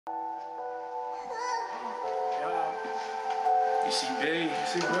Ecb.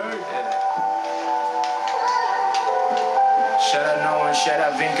 Yeah. Shout out Noah, shout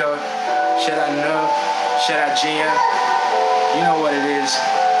out Vinko, shout out Nub, shout out GM. You know what it is.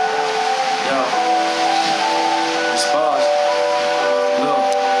 Yo, it's bars. Look,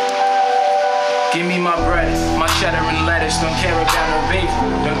 give me my bread, my cheddar and lettuce. Don't care about no beef.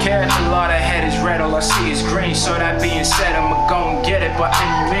 Don't care if the lot ahead is red. All I see is green. So that being said, I'ma go and get it by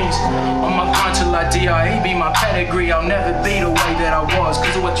any means. On my grind till I die, be my pedigree. I'll never be the way that I was,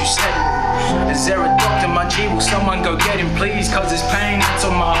 cause of what you said. Is there a doctor, my G? Will someone go get him, please? Cause it's pain that's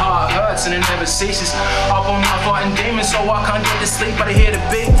on my heart, hurts and it never ceases. Up on my fighting demons, so I can't get to sleep. But I hear the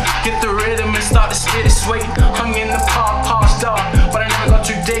beat, get the rhythm and start to spit it sweet. Hung in the park, past dark, but I never got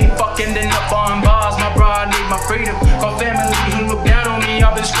too deep. Fuck ending up on bars, my bro, I need my freedom. Got family who look down on me,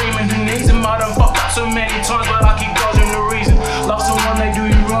 I've been screaming, who needs them? I done fucked up so many times, but I keep dodging the reason. Love someone, they do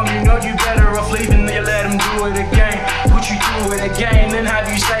you wrong, you know you better off leaving. You let them do it again, put you through it again, then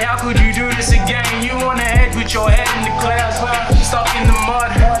have you say, how could you do this again? You on the edge with your head in the clouds, stuck in the mud,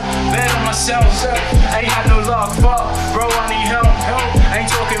 bad on myself, ain't had no luck, fuck, bro, I need help,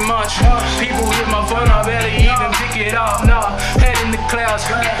 ain't talking much, people hit my phone, I barely even pick it up, nah, head in the clouds,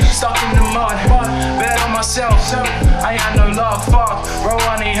 stuck in the mud, bad on myself, ain't had no luck, fuck, bro,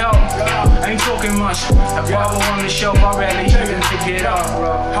 I need help, ain't talking much, a Bible on the shelf, I barely even pick it up,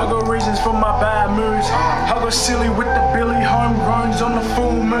 bro. I got reasons for my bad moods, I got silly with the Billy homegrowns on the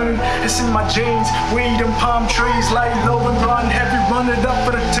full moon, it's in my jeans, weed and palm trees, lay low and run heavy, run it up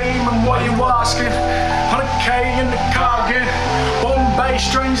for the team, and what you asking? 100K in the car again, Bombay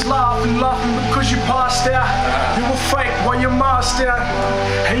strings laughing because you passed out, you were fake while you masked out,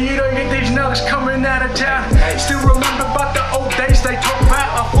 and you don't get these nuggets coming out of town, still remember about the old days they talk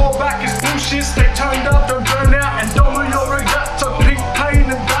about, I fall back as bullshit, they turned up, don't burn out, and don't know your regrets, so keep playing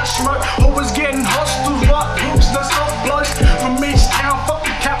and that smoke, always getting hostile, white hooks, no soft blows, from each town, fuck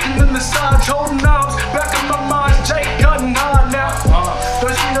the captain and the sarge, holding arms, back on my mind, Jake cutting hard now,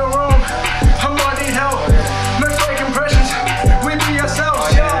 don't see no wrong, I might need help, no fake impressions, we be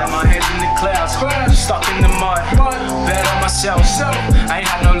ourselves, yeah. My head's in the clouds, stuck in the mud, bad on myself, ain't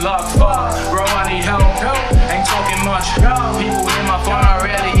had no luck, fuck, bro, I need help, ain't talking much, people in my phone, I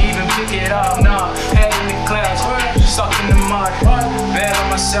rarely even pick it up, nah, head in the clouds, stuck in the mud, bad on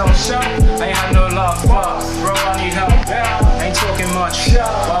myself,